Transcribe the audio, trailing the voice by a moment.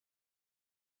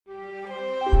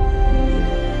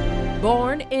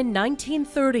Born in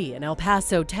 1930 in El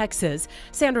Paso, Texas,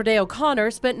 Sandra Day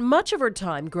O'Connor spent much of her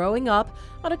time growing up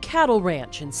on a cattle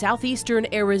ranch in southeastern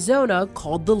Arizona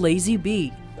called the Lazy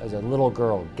Bee. As a little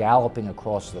girl galloping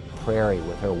across the prairie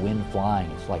with her wind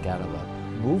flying, it's like out of a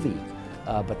movie.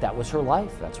 But that was her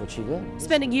life. That's what she did.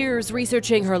 Spending years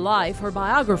researching her life, her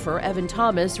biographer, Evan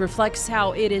Thomas, reflects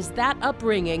how it is that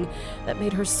upbringing that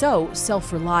made her so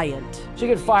self-reliant. She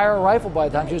could fire a rifle by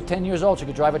the time she was 10 years old. She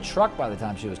could drive a truck by the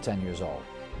time she was 10 years old.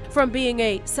 From being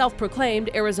a self-proclaimed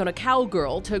Arizona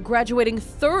cowgirl to graduating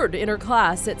third in her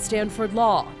class at Stanford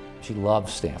Law. She loved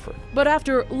Stanford. But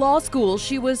after law school,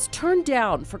 she was turned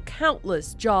down for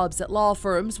countless jobs at law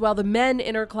firms while the men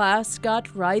in her class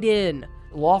got right in.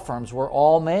 Law firms were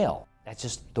all male. That's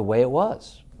just the way it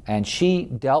was. And she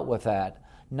dealt with that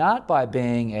not by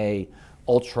being a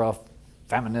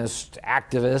ultra-feminist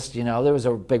activist, you know, there was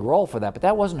a big role for that, but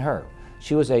that wasn't her.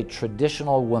 She was a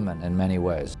traditional woman in many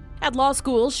ways. At law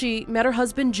school, she met her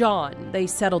husband, John. They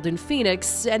settled in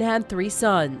Phoenix and had 3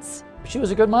 sons. She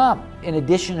was a good mom. In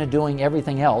addition to doing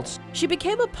everything else, she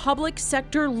became a public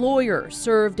sector lawyer,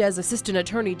 served as assistant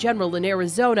attorney general in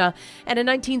Arizona, and in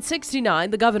 1969,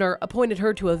 the governor appointed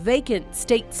her to a vacant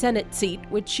state Senate seat,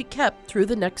 which she kept through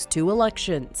the next 2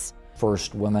 elections.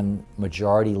 First woman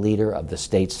majority leader of the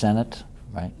state Senate,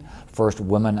 right? First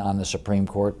woman on the Supreme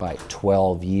Court by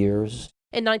 12 years.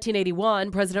 In 1981,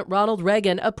 President Ronald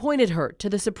Reagan appointed her to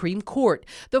the Supreme Court,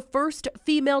 the first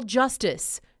female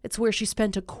justice. It's where she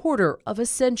spent a quarter of a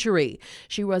century.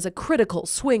 She was a critical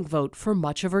swing vote for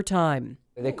much of her time.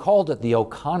 They called it the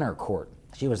O'Connor Court.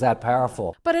 She was that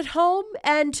powerful. But at home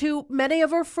and to many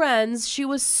of her friends, she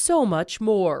was so much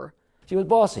more. She was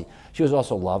bossy. She was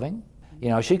also loving. You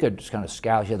know, she could just kind of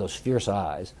scowl. She had those fierce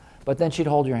eyes. But then she'd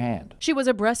hold your hand. She was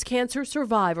a breast cancer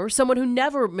survivor, someone who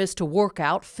never missed a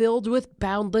workout, filled with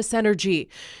boundless energy.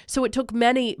 So it took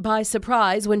many by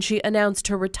surprise when she announced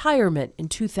her retirement in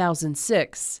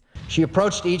 2006. She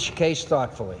approached each case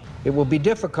thoughtfully. It will be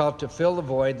difficult to fill the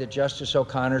void that Justice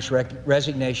O'Connor's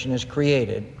resignation has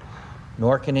created,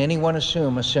 nor can anyone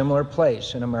assume a similar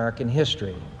place in American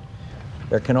history.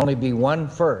 There can only be one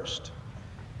first,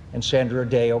 and Sandra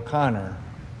Day O'Connor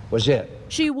was it.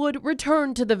 She would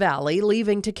return to the Valley,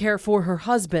 leaving to care for her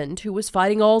husband, who was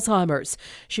fighting Alzheimer's.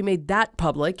 She made that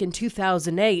public in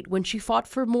 2008 when she fought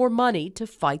for more money to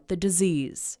fight the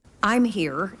disease. I'm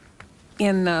here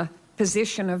in the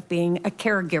position of being a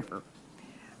caregiver.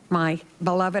 My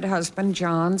beloved husband,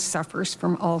 John, suffers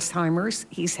from Alzheimer's.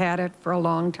 He's had it for a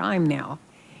long time now,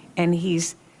 and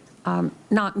he's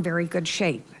not in very good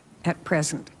shape at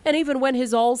present. And even when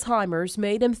his Alzheimer's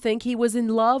made him think he was in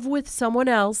love with someone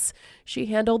else, she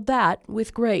handled that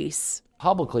with grace.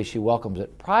 Publicly, she welcomes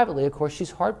it. Privately, of course,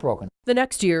 she's heartbroken. The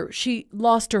next year, she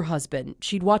lost her husband.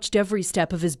 She'd watched every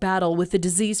step of his battle with the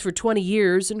disease for 20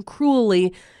 years, and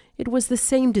cruelly, it was the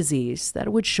same disease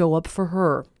that would show up for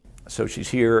her. So she's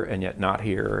here and yet not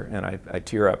here, and I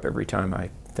tear up every time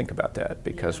I think about that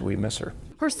because we miss her.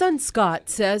 Her son Scott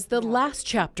says the last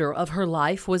chapter of her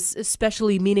life was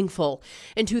especially meaningful.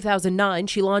 In 2009,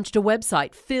 she launched a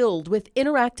website filled with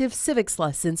interactive civics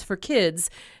lessons for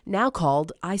kids, now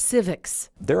called iCivics.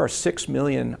 There are 6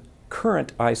 million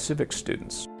current iCivics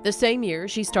students. The same year,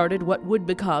 she started what would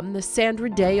become the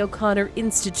Sandra Day O'Connor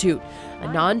Institute, a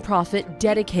nonprofit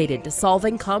dedicated to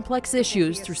solving complex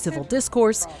issues through civil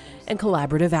discourse and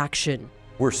collaborative action.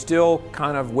 We're still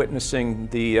kind of witnessing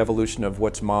the evolution of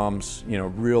what's Mom's,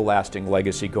 real lasting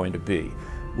legacy going to be.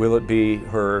 Will it be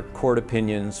her court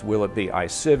opinions? Will it be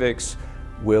iCivics?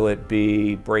 Will it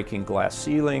be breaking glass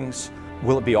ceilings?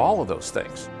 Will it be all of those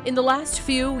things? In the last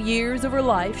few years of her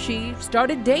life, she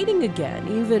started dating again,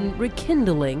 even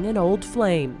rekindling an old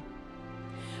flame.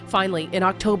 Finally, in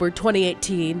October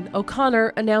 2018,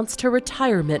 O'Connor announced her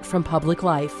retirement from public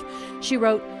life. She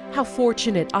wrote, "How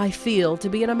fortunate I feel to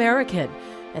be an American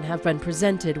and have been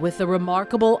presented with the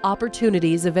remarkable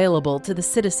opportunities available to the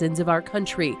citizens of our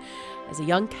country. As a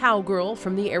young cowgirl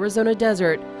from the Arizona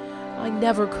desert, I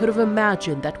never could have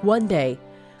imagined that one day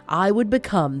I would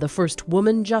become the first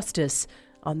woman justice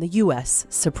on the U.S.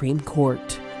 Supreme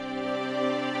Court."